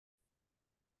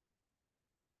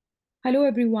Hello,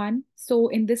 everyone. So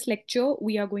in this lecture,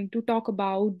 we are going to talk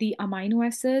about the amino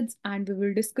acids and we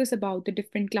will discuss about the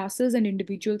different classes and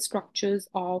individual structures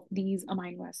of these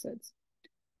amino acids.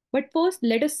 But first,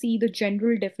 let us see the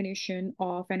general definition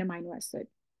of an amino acid.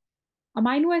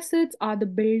 Amino acids are the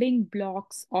building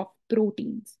blocks of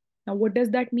proteins. Now, what does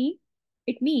that mean?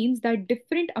 It means that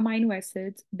different amino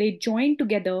acids, they join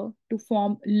together to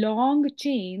form long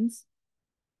chains,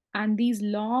 and these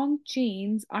long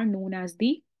chains are known as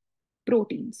the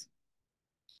proteins.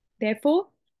 Therefore,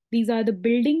 these are the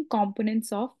building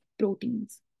components of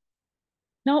proteins.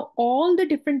 Now, all the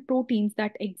different proteins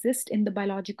that exist in the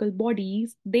biological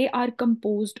bodies, they are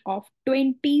composed of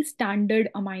 20 standard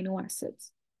amino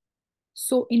acids.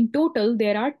 So in total,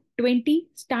 there are 20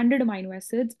 standard amino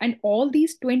acids, and all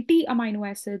these 20 amino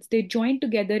acids, they join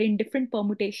together in different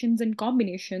permutations and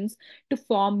combinations to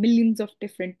form millions of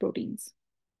different proteins.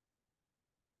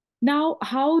 Now,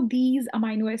 how these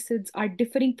amino acids are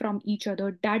differing from each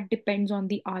other, that depends on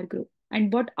the R group.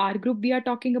 And what R group we are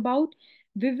talking about,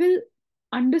 we will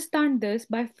understand this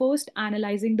by first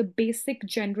analyzing the basic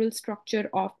general structure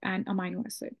of an amino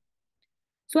acid.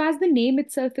 So as the name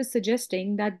itself is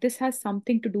suggesting that this has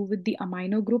something to do with the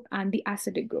amino group and the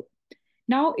acidic group.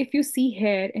 Now, if you see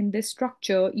here in this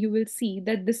structure, you will see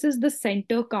that this is the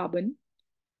center carbon,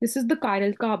 this is the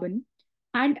chiral carbon.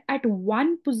 And at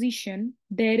one position,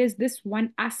 there is this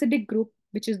one acidic group,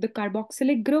 which is the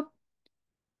carboxylic group.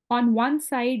 On one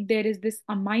side, there is this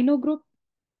amino group.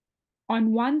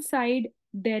 On one side,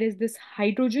 there is this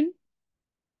hydrogen.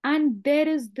 And there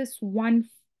is this one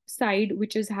side,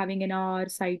 which is having an R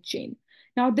side chain.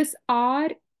 Now, this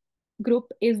R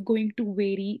group is going to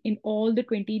vary in all the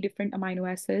 20 different amino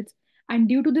acids. And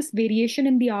due to this variation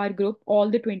in the R group,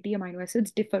 all the 20 amino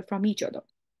acids differ from each other.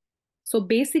 So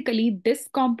basically, this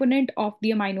component of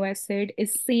the amino acid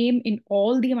is same in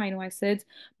all the amino acids,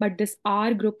 but this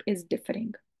R group is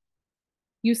differing.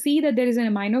 You see that there is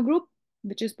an amino group,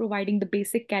 which is providing the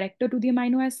basic character to the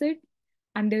amino acid,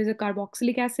 and there is a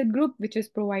carboxylic acid group, which is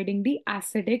providing the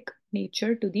acidic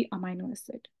nature to the amino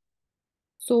acid.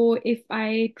 So if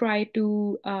I try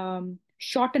to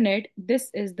shorten it, this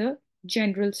is the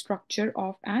general structure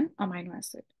of an amino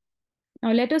acid.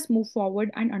 Now let us move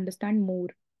forward and understand more.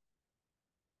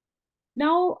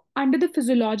 Now, under the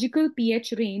physiological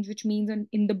pH range, which means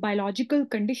in the biological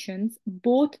conditions,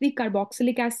 both the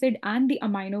carboxylic acid and the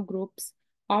amino groups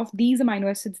of these amino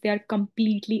acids, they are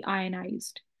completely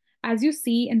ionized. As you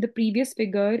see in the previous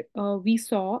figure, we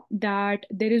saw that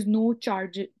there is no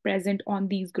charge present on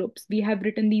these groups. We have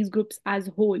written these groups as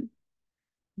whole.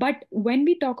 But when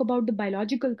we talk about the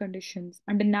biological conditions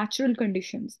and the natural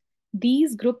conditions,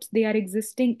 these groups, they are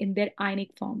existing in their ionic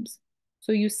forms.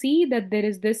 So you see that there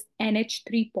is this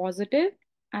NH3 positive,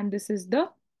 and this is the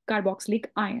carboxylic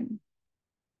ion,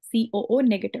 COO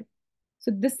negative. So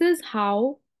this is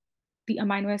how the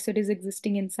amino acid is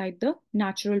existing inside the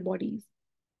natural bodies.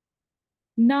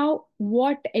 Now,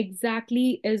 what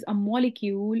exactly is a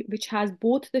molecule which has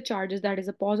both the charges, that is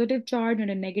a positive charge and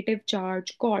a negative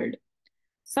charge, called?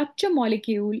 Such a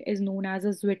molecule is known as a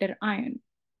Zwitter ion.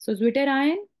 So Zwitter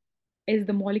ion is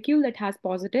the molecule that has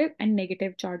positive and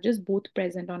negative charges both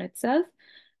present on itself.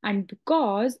 And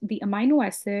because the amino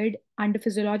acid under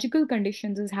physiological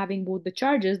conditions is having both the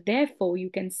charges, therefore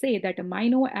you can say that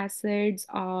amino acids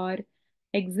are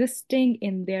existing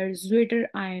in their Zwitter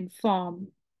ion form.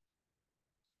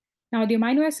 Now, the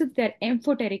amino acids, they're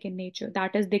amphoteric in nature.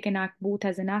 That is, they can act both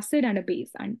as an acid and a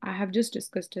base. And I have just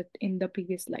discussed it in the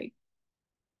previous slide.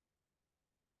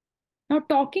 Now,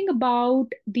 talking about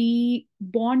the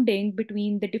bonding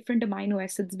between the different amino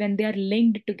acids when they are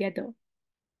linked together.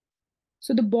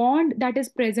 So the bond that is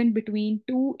present between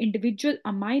two individual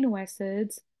amino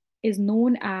acids is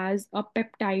known as a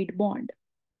peptide bond.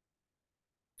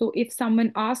 So if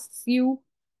someone asks you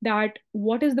that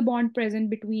what is the bond present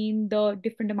between the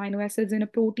different amino acids in a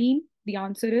protein, the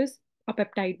answer is a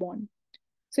peptide bond.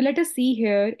 So let us see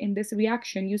here in this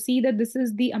reaction, you see that this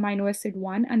is the amino acid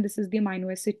 1 and this is the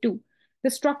amino acid 2. The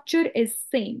structure is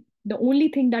same. The only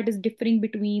thing that is differing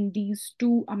between these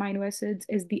two amino acids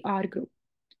is the R group.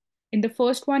 In the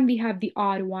first one, we have the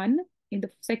R1. In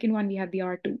the second one, we have the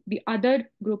R2. The other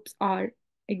groups are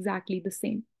exactly the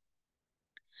same.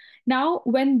 Now,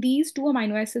 when these two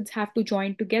amino acids have to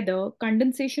join together,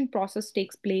 condensation process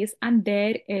takes place and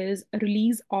there is a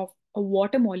release of a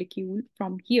water molecule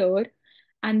from here,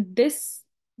 and this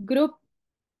group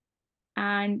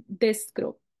and this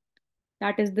group,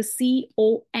 that is the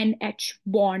CONH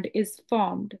bond, is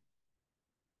formed.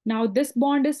 Now, this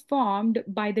bond is formed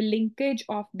by the linkage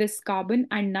of this carbon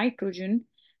and nitrogen,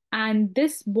 and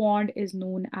this bond is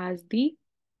known as the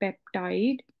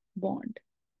peptide bond.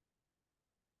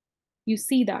 You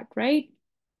see that, right?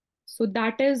 So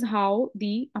that is how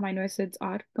the amino acids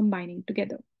are combining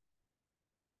together.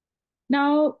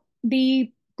 Now,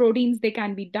 the proteins, they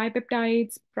can be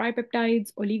dipeptides,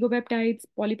 tripeptides, oligopeptides,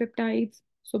 polypeptides.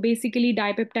 So basically,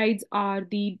 dipeptides are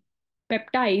the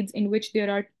peptides in which there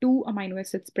are two amino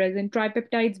acids present,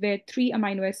 tripeptides where three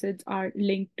amino acids are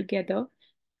linked together,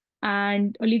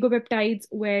 and oligopeptides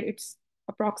where it's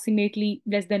approximately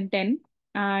less than 10.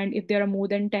 And if there are more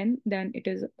than 10, then it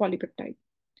is a polypeptide.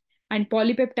 And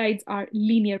polypeptides are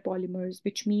linear polymers,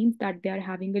 which means that they are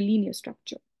having a linear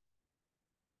structure.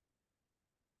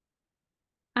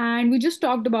 And we just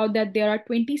talked about that there are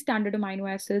 20 standard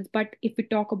amino acids, but if we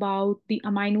talk about the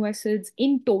amino acids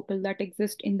in total that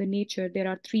exist in the nature, there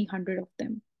are 300 of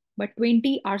them. But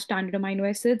 20 are standard amino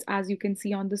acids, as you can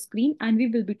see on the screen, and we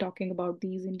will be talking about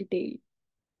these in detail.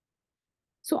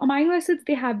 So amino acids,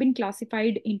 they have been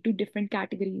classified into different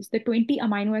categories. The 20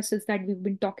 amino acids that we've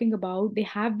been talking about, they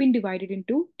have been divided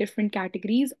into different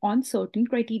categories on certain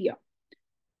criteria.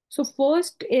 So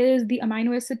first is the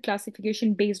amino acid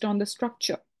classification based on the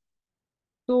structure.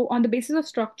 So on the basis of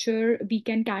structure, we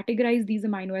can categorize these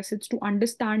amino acids to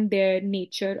understand their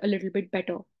nature a little bit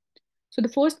better. So the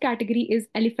first category is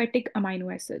aliphatic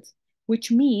amino acids, which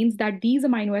means that these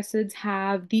amino acids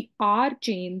have the R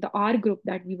chain, the R group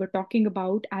that we were talking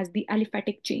about as the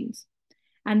aliphatic chains.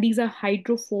 And these are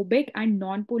hydrophobic and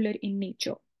nonpolar in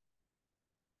nature.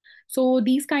 So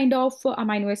these kind of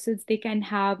amino acids, they can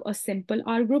have a simple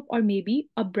R group or maybe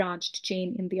a branched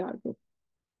chain in the R group.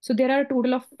 So there are a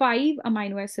total of 5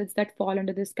 amino acids that fall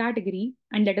under this category,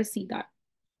 and let us see that.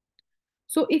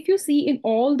 So if you see in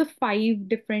all the 5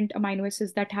 different amino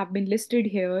acids that have been listed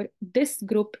here, this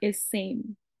group is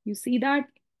same. You see that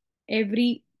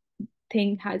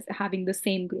everything has having the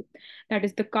same group. That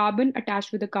is the carbon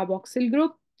attached with the carboxyl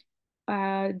group.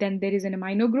 Then there is an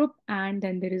amino group, and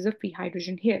then there is a free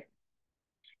hydrogen here.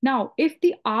 Now, if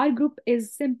the R group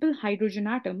is simple hydrogen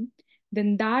atom,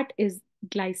 then that is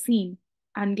glycine.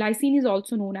 And glycine is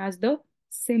also known as the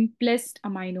simplest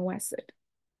amino acid.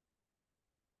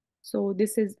 So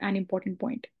this is an important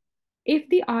point. If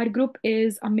the R group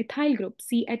is a methyl group,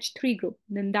 CH3 group,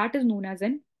 then that is known as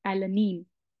an alanine.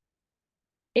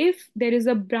 If there is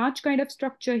a branch kind of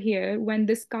structure here, when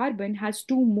this carbon has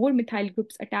 2 more methyl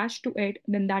groups attached to it,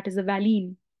 then that is a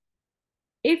valine.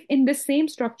 If in the same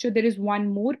structure there is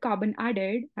 1 more carbon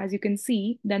added, as you can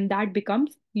see, then that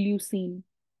becomes leucine.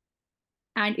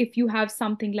 And if you have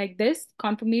something like this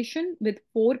conformation with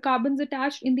 4 carbons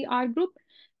attached in the R group,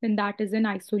 then that is an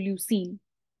isoleucine.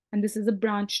 And this is a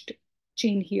branched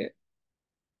chain here.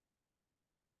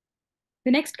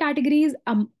 The next category is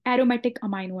aromatic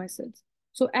amino acids.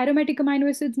 So aromatic amino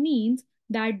acids means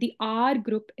that the R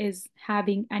group is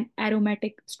having an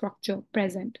aromatic structure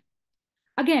present.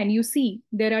 Again, you see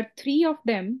there are 3 of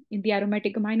them in the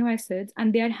aromatic amino acids,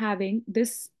 and they are having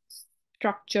this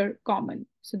structure common.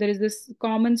 So there is this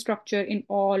common structure in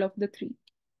all of the 3.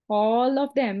 All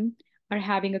of them are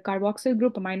having a carboxyl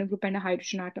group, amino group, and a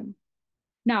hydrogen atom.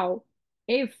 Now,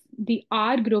 if the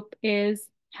R group is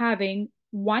having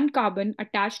 1 carbon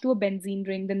attached to a benzene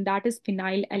ring, then that is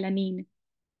phenylalanine.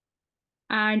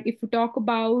 And if we talk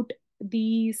about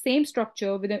the same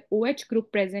structure with an OH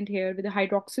group present here, with a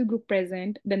hydroxyl group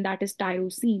present, then that is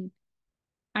tyrosine.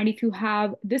 And if you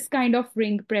have this kind of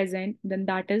ring present, then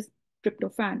that is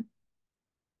tryptophan.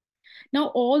 Now,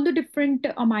 all the different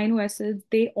amino acids,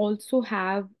 they also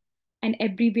have an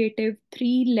abbreviative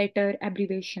 3-letter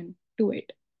abbreviation to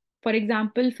it. For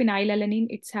example, phenylalanine,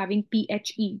 it's having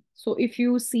PHE. So if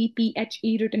you see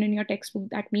PHE written in your textbook,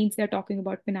 that means they're talking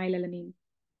about phenylalanine.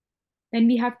 Then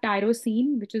we have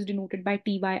tyrosine, which is denoted by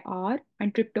TYR,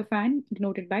 and tryptophan,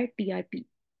 denoted by TRP.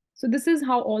 So this is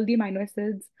how all the amino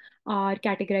acids are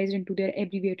categorized into their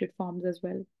abbreviated forms as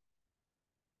well.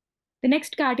 The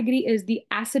next category is the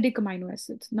acidic amino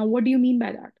acids. Now, what do you mean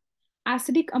by that?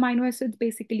 Acidic amino acids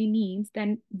basically means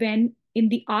then when in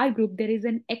the R group, there is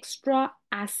an extra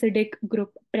acidic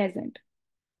group present.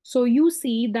 So you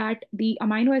see that the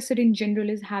amino acid in general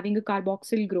is having a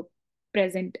carboxyl group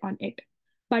present on it.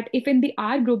 But if in the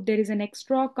R group there is an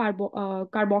extra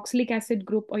carboxylic acid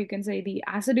group, or you can say the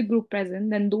acidic group present,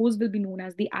 then those will be known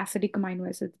as the acidic amino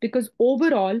acids. Because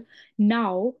overall,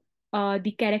 now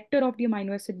the character of the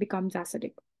amino acid becomes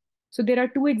acidic. So there are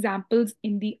 2 examples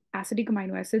in the acidic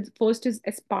amino acids. First is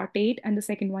aspartate, and the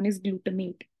second one is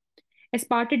glutamate.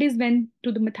 Aspartate is when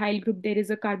to the methyl group there is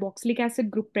a carboxylic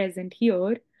acid group present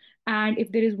here. And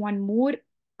if there is 1 more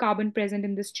carbon present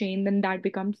in this chain, then that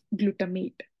becomes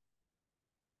glutamate.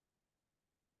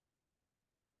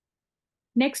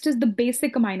 Next is the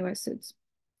basic amino acids.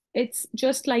 It's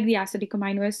just like the acidic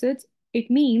amino acids. It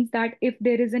means that if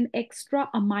there is an extra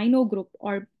amino group,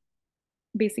 or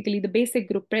basically the basic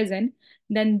group present,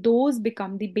 then those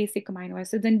become the basic amino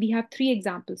acids. And we have three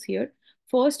examples here.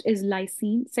 First is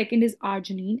lysine, second is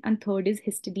arginine, and third is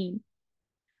histidine.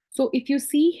 So if you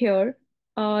see here,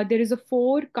 there is a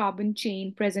 4 carbon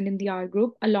chain present in the R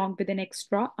group along with an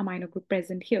extra amino group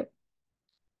present here.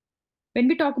 When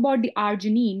we talk about the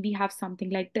arginine, we have something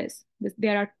like this.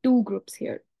 There are 2 groups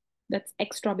here. That's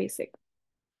extra basic.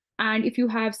 And if you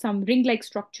have some ring-like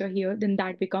structure here, then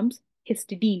that becomes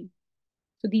histidine.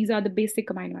 So these are the basic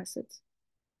amino acids.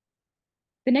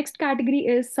 The next category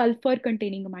is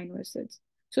sulfur-containing amino acids.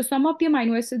 So some of the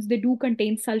amino acids, they do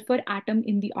contain sulfur atom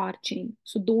in the R chain.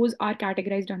 So those are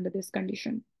categorized under this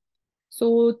condition.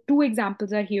 So 2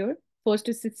 examples are here. First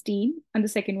is cysteine, and the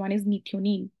second one is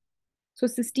methionine. So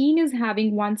cysteine is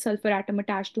having 1 sulfur atom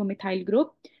attached to a methyl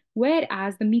group,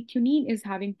 whereas the methionine is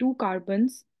having 2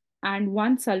 carbons and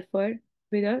 1 sulfur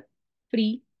with a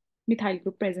free methyl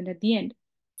group present at the end.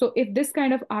 So if this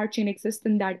kind of R chain exists,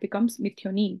 then that becomes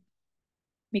methionine.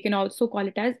 We can also call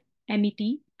it as MET,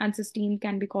 and cysteine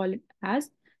can be called as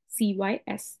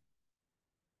CYS.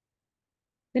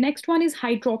 The next one is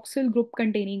hydroxyl group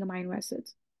containing amino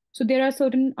acids. So there are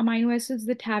certain amino acids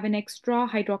that have an extra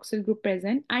hydroxyl group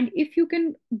present. And if you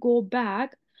can go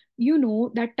back, you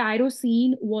know that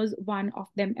tyrosine was one of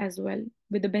them as well,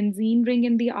 with a benzene ring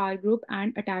in the R group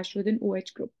and attached with an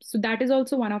OH group. So that is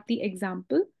also one of the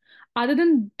example. Other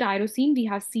than tyrosine, we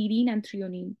have serine and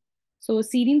threonine. So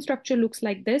serine structure looks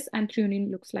like this and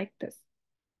threonine looks like this.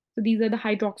 So these are the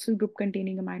hydroxyl group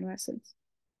containing amino acids.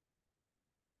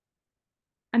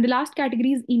 And the last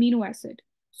category is amino acid.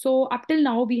 So up till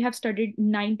now, we have studied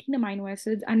 19 amino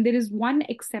acids, and there is one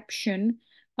exception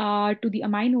to the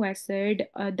amino acid,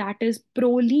 that is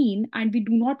proline, and we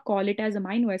do not call it as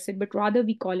amino acid, but rather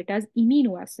we call it as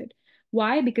amino acid.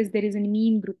 Why? Because there is an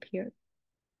amine group here.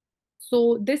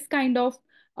 So this kind of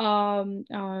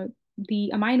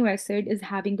the amino acid is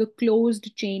having a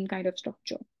closed chain kind of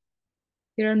structure.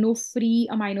 There are no free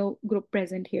amino group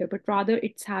present here, but rather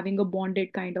it's having a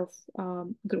bonded kind of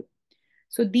group.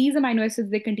 So these amino acids,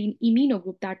 they contain amino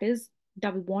group, that is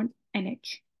double bond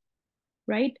NH,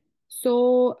 right?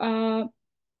 So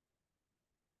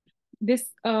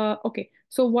okay.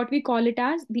 So what we call it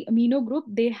as the amino group,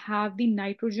 they have the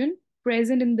nitrogen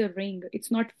present in the ring. It's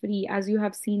not free as you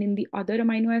have seen in the other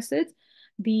amino acids.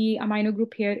 The amino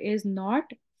group here is not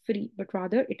free, but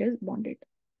rather it is bonded.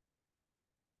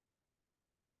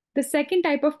 The second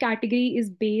type of category is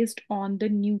based on the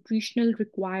nutritional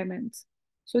requirements.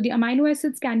 So the amino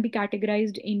acids can be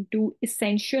categorized into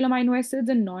essential amino acids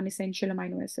and non-essential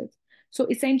amino acids. So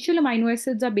essential amino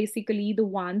acids are basically the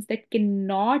ones that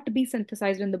cannot be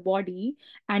synthesized in the body,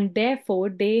 and therefore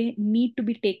they need to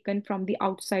be taken from the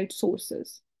outside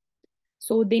sources.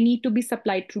 So they need to be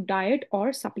supplied through diet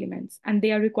or supplements, and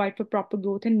they are required for proper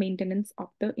growth and maintenance of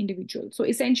the individual. So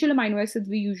essential amino acids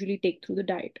we usually take through the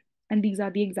diet, and these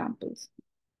are the examples.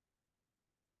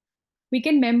 We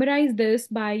can memorize this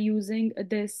by using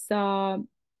this um,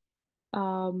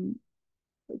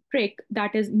 trick,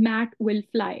 that is MAT will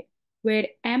fly, where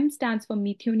M stands for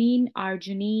methionine,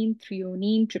 arginine,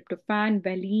 threonine, tryptophan,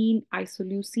 valine,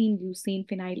 isoleucine, leucine,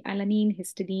 phenylalanine,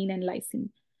 histidine, and lysine.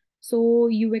 So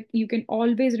you can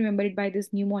always remember it by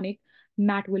this mnemonic,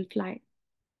 MAT will fly.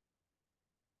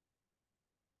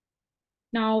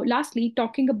 Now, lastly,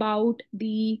 talking about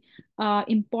the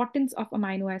importance of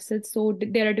amino acids. So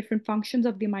there are different functions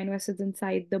of the amino acids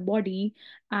inside the body,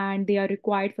 and they are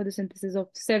required for the synthesis of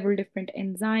several different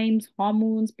enzymes,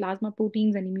 hormones, plasma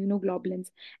proteins, and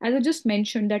immunoglobulins. As I just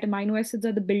mentioned, that amino acids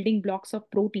are the building blocks of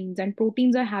proteins, and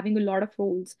proteins are having a lot of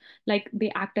roles. Like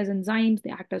they act as enzymes,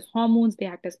 they act as hormones, they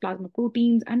act as plasma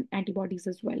proteins, and antibodies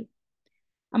as well.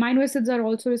 Amino acids are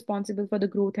also responsible for the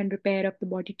growth and repair of the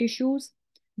body tissues.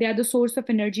 They are the source of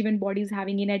energy when body is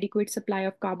having inadequate supply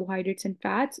of carbohydrates and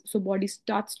fats. So body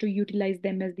starts to utilize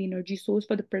them as the energy source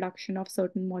for the production of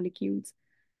certain molecules.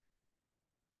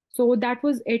 So that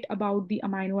was it about the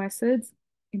amino acids.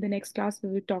 In the next class, we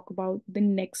will talk about the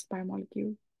next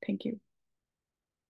biomolecule. Thank you.